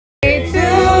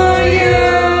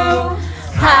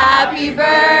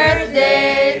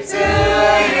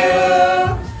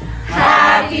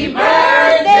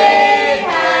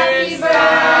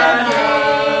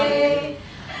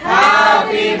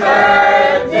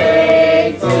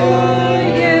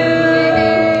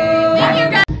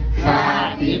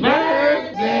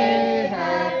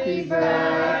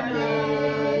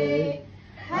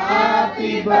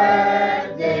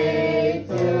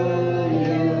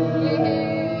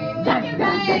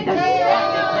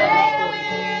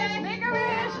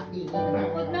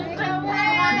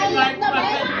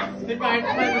It's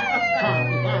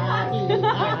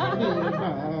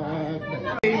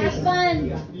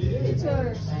fun.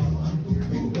 Picture.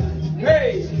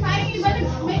 Hey! Parang iba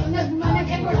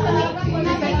nag-effort sa makeup ko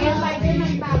na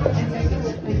Spider-Man pa.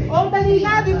 Oh, dali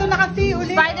na. Dito na kasi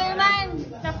ulit. Spider-Man!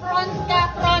 Sa front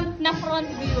ka,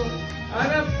 front view.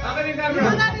 Akin yung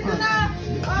camera. Dito na.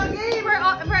 Okay,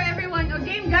 for everyone. Oh,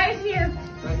 game, guys, here.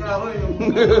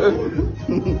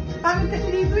 Pangit kasi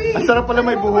dito eh. Ang sarap pala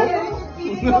may buhok.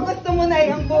 Hindi ko gusto mo na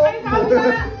yung buhok.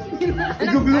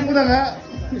 Iguglo mo na nga.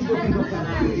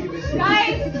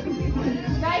 Guys,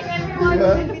 everyone.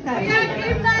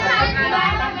 Game na!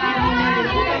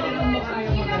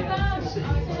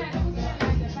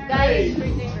 Guys,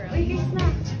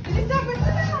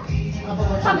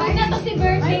 pagod na to si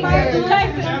birthday girl.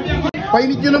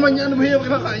 Painit nyo naman yan. Ano ba yung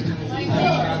kinakain?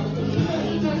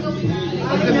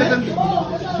 Ang ganda-ganda.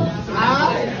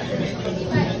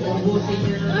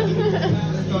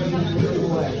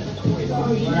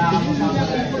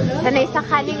 Sanay sa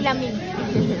kaling lamig.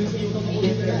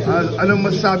 Anong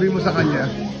masasabi mo sa kanya?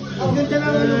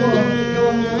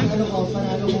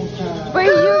 For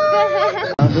you.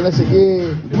 Ano na,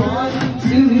 sige.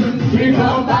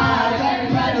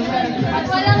 At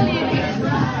walang lyrics.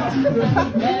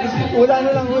 Hula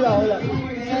na lang, hula.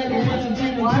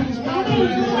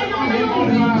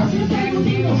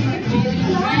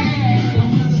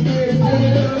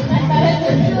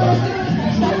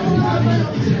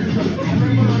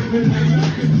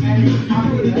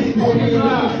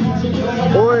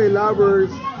 Hoy, lovers!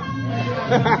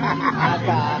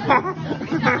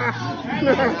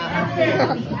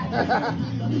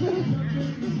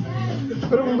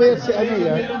 Pero bumayat si ano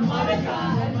yan?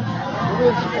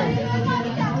 Bumayat si ano?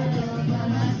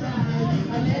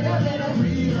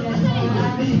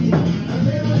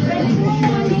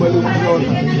 Balon-balon.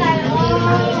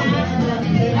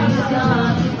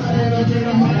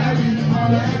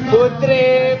 Food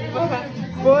trip!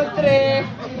 Food trip!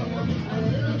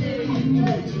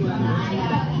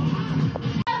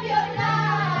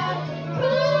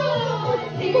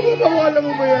 Pagpapawala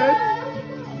mo ba yan?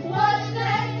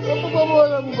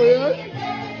 Pagpapawala mo ba yan?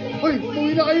 Hoy,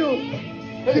 umuwi na kayo!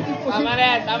 Tama na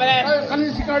yan!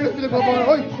 Kanina si Carlos pinagpapawala.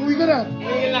 Hoy, umuwi ka na!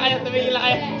 Tumigil na kayo!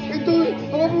 Ito,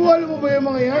 pagpapawala mo ba yung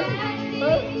mga yan?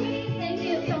 Ha?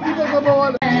 Hindi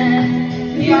pagpapawala.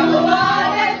 You are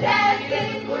the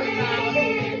dancing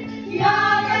queen.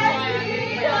 Young and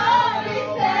sweet, only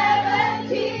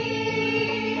 17.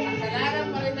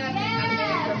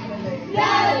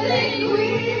 Dancing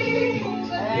queen.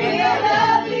 Feel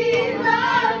the beat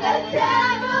of the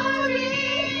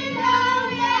tambourine.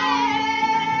 Oh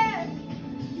yeah.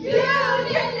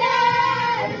 Union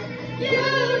dance.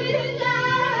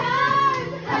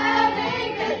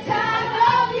 Having the time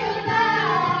of your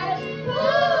life.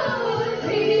 Ooh,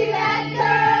 see that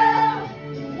girl.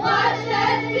 Watch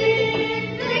that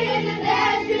scene. Singing the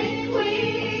dancing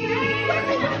queen.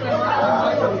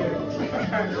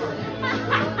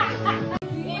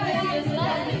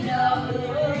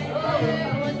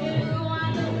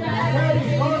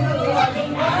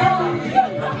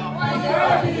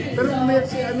 Pero umayat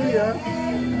si ano yan?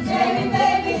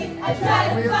 Baby, I try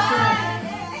to find.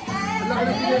 Wala ka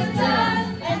na pinag-usapan.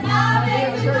 And I'll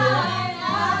make you mine.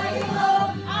 I'll be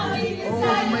home. I'll be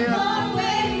beside the phone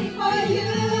waiting for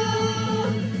you.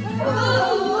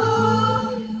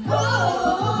 Ooh, ooh.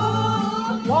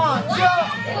 One, two.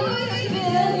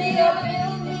 Build me up,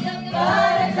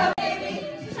 buttercup, baby.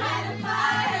 Try to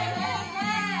find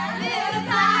a little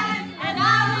time, and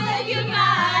I'll make you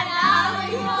mine. I'll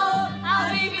be home.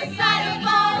 I'll be beside the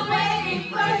phone waiting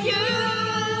for you.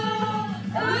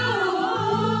 Ooh.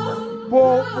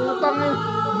 Putang eh.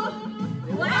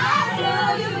 Why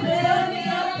do you build me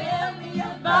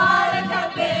up,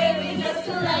 buttercup, baby, just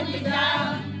to let me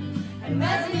down and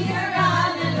mess me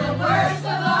around? And the worst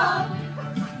of all,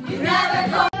 you never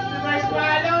go.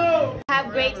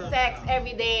 Have great sex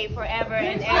every day, forever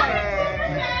and ever.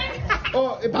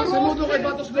 Oh, saludo kay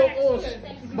Batos Locos.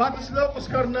 Batos Locos,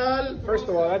 carnal. First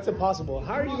of all, that's impossible.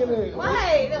 How are you gonna...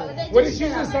 Why? What if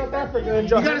she's in South Africa and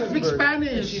You gotta Johannesburg? speak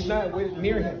Spanish. She's not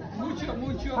near him.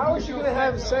 How is she gonna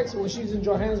have sex when she's in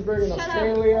Johannesburg in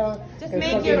Australia? Just and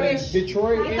make fucking your wish.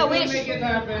 Detroit. It's a wish.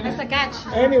 That's a catch.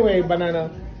 Anyway,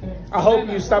 Banana, I hope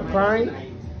you stop crying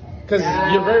because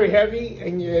you're very heavy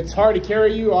and it's hard to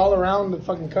carry you all around the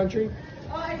fucking country.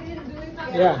 Oh, I didn't do it.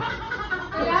 Yeah,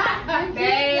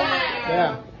 Yeah.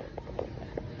 yeah.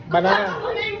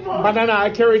 Banana, I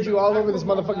carried you all over this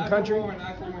motherfucking country.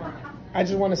 I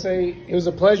just want to say it was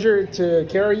a pleasure to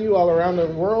carry you all around the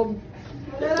world.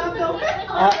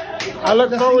 I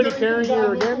look forward to carrying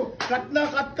you again. Cut na,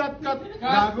 cut.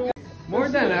 Gago. More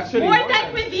than actually. More than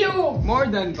with you. More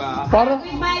than pa. Parang,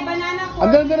 My banana for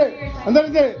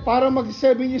andali. Parang mag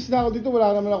 7 years na ako dito,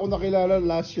 wala naman ako nakilala.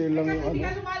 Last year lang yung Hindi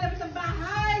ano. ka lumalabas ng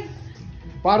bahay.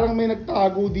 Parang may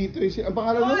nagtago dito. Ang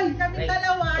pangalan mo? Hoy, kami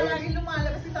dalawa, lagi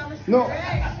lumalabas si Thomas. No.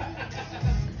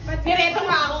 Direto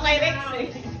nga ako kay Rex eh.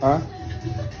 Ha?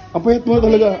 Ang payat mo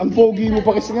talaga. Ang pogi mo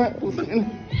pa kasi nga.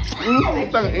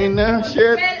 Putang ina.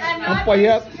 Shit. Well, I'm Ang not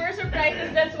payat. for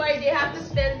surprises. That's why they have to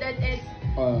spell that it's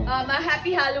a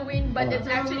happy Halloween, but it's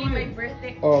actually my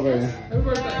birthday. Okay.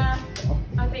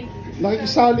 Thank you.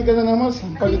 Nakikisali ka na naman sa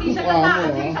palit ng mukha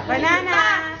mo. Ha? banana.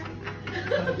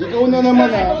 Ikaw na naman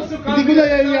ha. Hindi ko na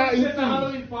yayain It's a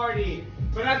Halloween party.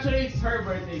 But actually, it's her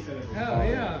birthday celebration.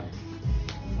 Yeah.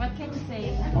 What can you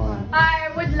say? I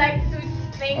would like to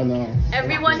thank Ano?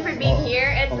 everyone for being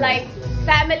here. It's like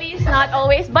family is not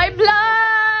always by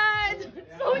blood.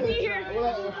 So near.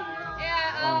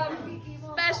 Yeah.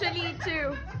 Especially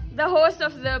to the host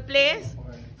of the place,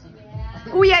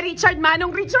 Kuya Richard,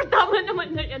 Manong Richard, tama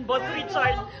naman na yan, Boss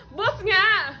Richard. Boss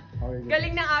nga!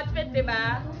 Galing ng outfit, di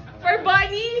ba? For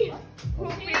Bonnie, who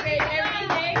prepared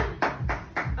everything.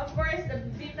 Of course, the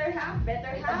better half.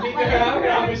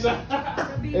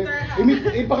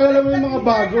 Ipakilala mo yung mga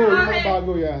bago. Yung mga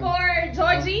bago yan. For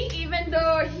Georgie, even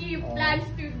though he plans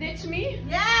to ditch me.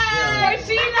 Yeah. For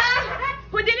Sheila,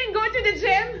 who didn't go to the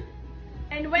gym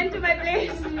and went to my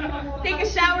place, take a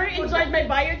shower, enjoyed my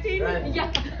biotin. Yeah,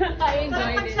 I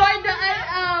enjoyed it. For the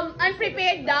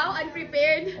unprepared daw,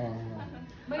 unprepared.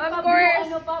 Of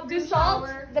course, to Salt,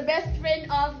 the best friend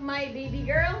of my baby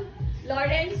girl,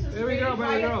 Lawrence, who's There we very go, baby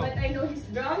quiet, girl. but I know he's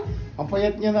drunk. Ang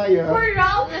payat niya na yan. For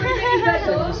Ralph,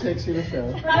 Sexy na siya.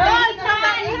 Ang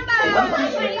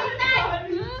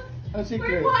For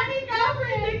secret. Monica, for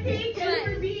the cake, and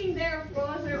for being there, of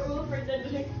course, or for the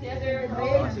other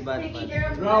taking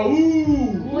care of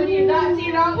What do you got?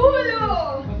 Si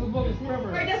Raulo! For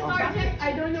the Star Trek,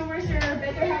 I don't know where's your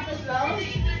better half as well.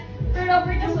 For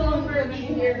Robert as well for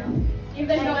being here.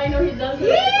 Even though I know he doesn't.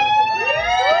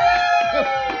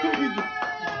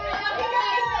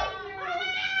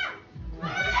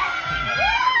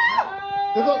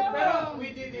 Pero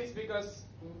we did this because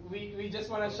we just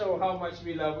want to show how much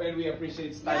we love and we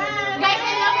appreciate style. Guys,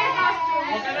 I love your costume.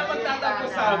 Huwag ka na magtatampo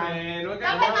sa amin. Huwag ka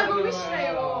na Dapat mag-wish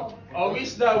kayo. Oh,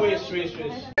 wish the wish.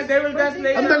 They will dance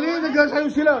later. Ang dali, nagsasayo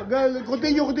sila.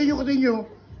 Continue.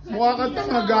 Mukha ka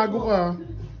tanga, gago ka.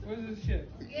 What's this shit?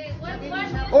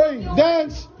 Oy,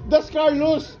 dance! Das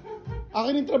Carlos!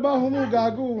 Akin yung trabaho mo,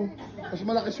 gago. Mas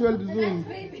malaki sweldo dun.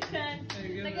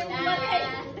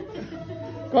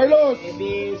 Carlos!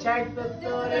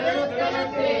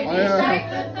 Ayan.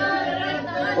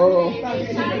 Oo.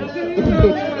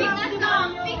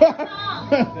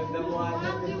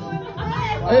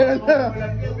 Ayan na.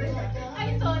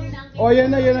 Oh, yan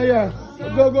na.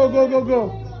 Go.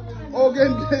 Oh,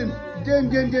 game.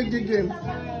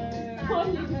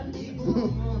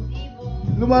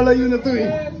 Lumalayo na to eh.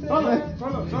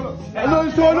 Ano,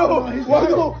 solo?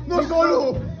 No,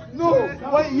 solo. No,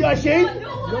 why, you ashamed?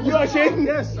 You ashamed?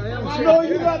 Yes, I am. No,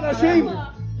 you're not ashamed.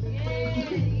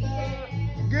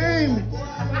 Game.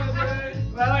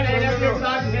 Here we go.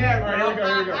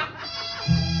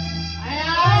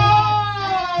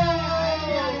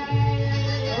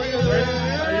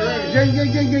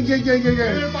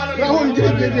 Game. Rahul,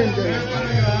 game.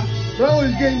 Rahul,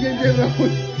 game,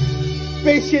 Rahul.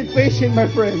 Patient, my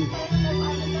friend.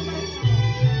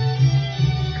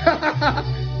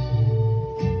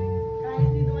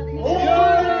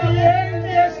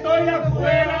 Estoy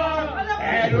afuera,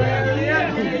 pero el día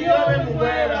que yo me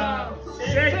muera,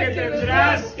 sé que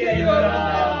tendrás que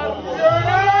llorar.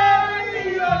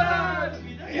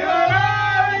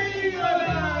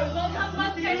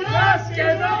 Dirás que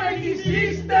no me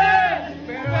quisiste,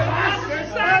 pero vas a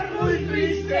estar muy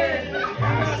triste,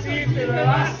 así te me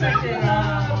vas a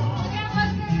quedar.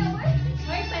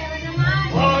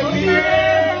 Con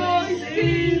dinero y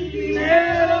sin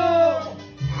dinero,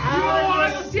 hago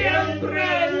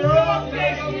siempre lo que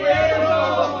quiero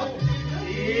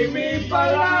y mi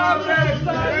palabra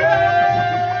estaré.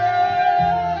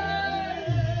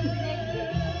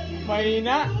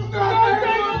 Marina. No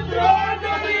tengo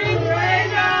trono ni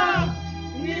reina,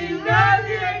 ni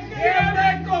nadie que me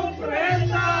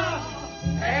comprenda,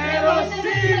 pero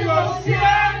sigo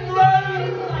siendo el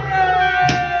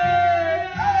rey.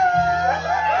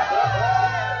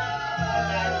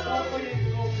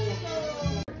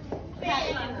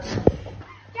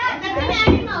 Cat is an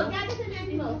animal.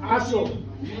 Aso.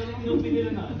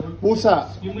 Pusa.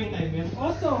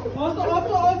 Oso.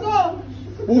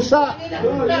 Pusa.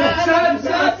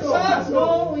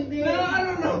 No, hindi.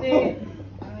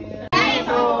 Guys,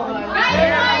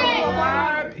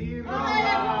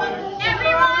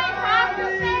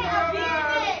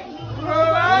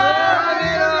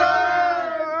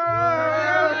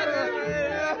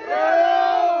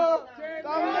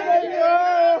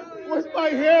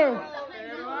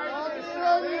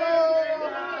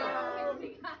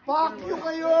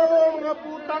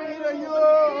 tira nyo!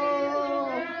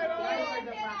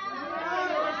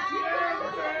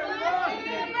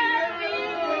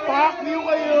 Fuck you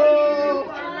kayo!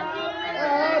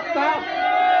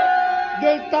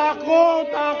 Del taco,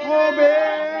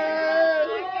 man!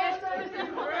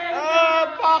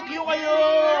 Fuck you kayo!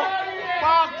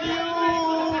 Fuck you!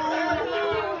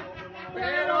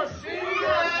 Pero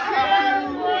siya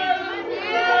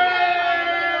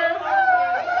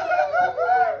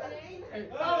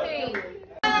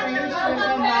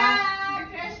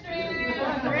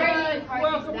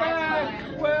Welcome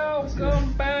back.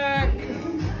 Welcome back.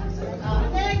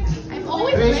 I'm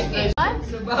always drinking.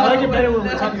 What? I like it better when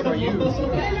we're talking about you. Guys,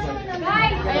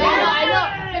 I know.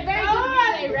 The very good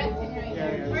thing I read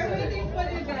tonight. We're waiting for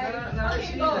you guys.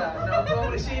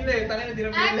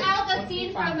 Act out a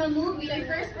scene from a movie. The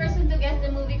first person to guess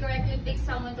the movie correctly picks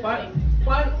someone to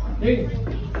drink.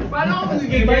 Paano ako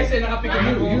mag-guess eh? Nakapik ka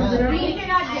mo. You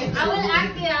cannot guess. I will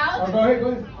act it out. Go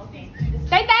ahead.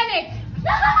 Titanic!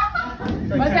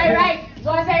 Was I right?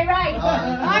 Was I right?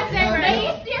 Was I right? The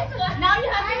easiest one. Now you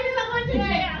have to pick someone to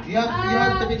drink. You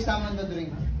have to pick someone to drink.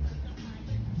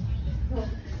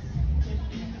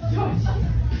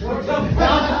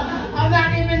 I'm not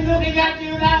even looking at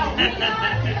you now.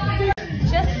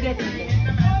 Just get it.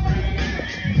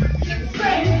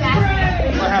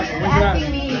 What happened? What's that?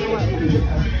 Asking me.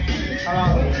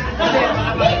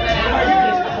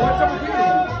 What's up with you?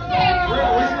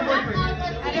 Where's your boyfriend?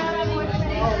 I don't have more to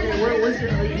say. Where's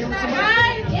your? Are you here with somebody?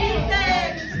 Guys,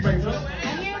 Ethan! Friends, huh?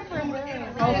 I'm here for her.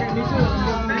 Okay, me too.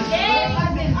 Yay!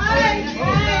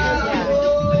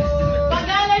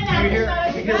 Pagalan Are you here?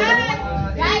 natin. You here with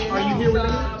anyone? Guys, Are you here with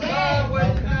anyone?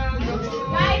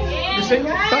 guys, You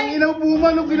single? Tanginaw Puma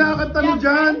nung kinakanta mo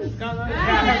dyan.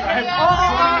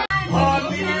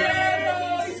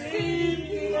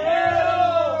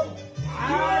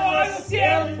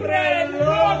 Siempre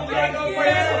lo que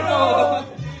quiero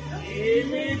y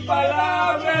mi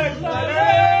palabra es la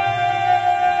ley.